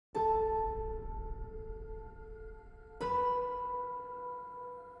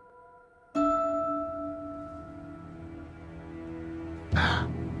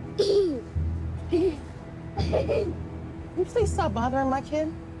Can you please stop bothering my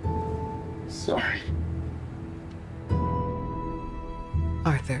kid? Sorry.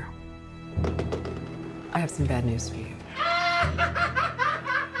 Arthur, I have some bad news for you.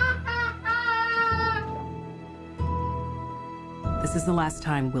 This is the last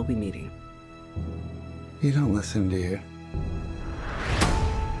time we'll be meeting. You don't listen, do you?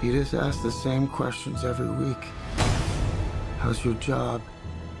 You just ask the same questions every week. How's your job?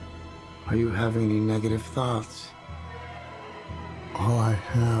 Are you having any negative thoughts? All I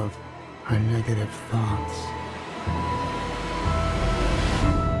have are negative thoughts.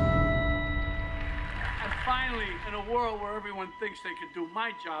 And finally, in a world where everyone thinks they can do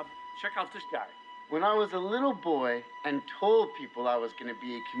my job, check out this guy. When I was a little boy and told people I was going to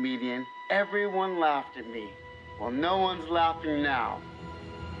be a comedian, everyone laughed at me. Well, no one's laughing now.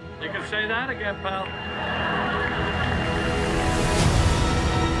 You can say that again, pal.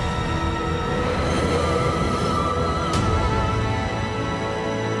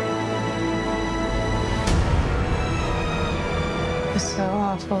 It's so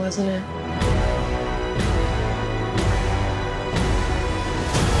awful, isn't it?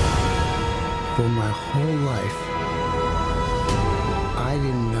 For my whole life, I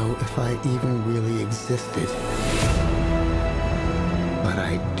didn't know if I even really existed. But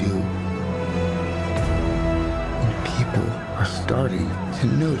I do. And people are starting to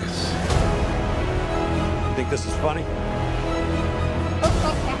notice. You think this is funny?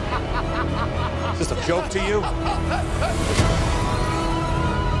 Is this a joke to you?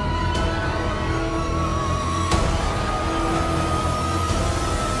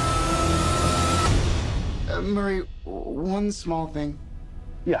 Murray, one small thing.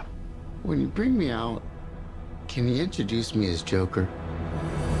 Yeah. When you bring me out, can you introduce me as Joker?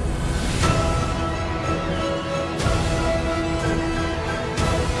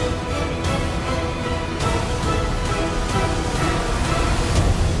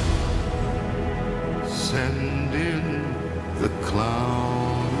 Send in the clown.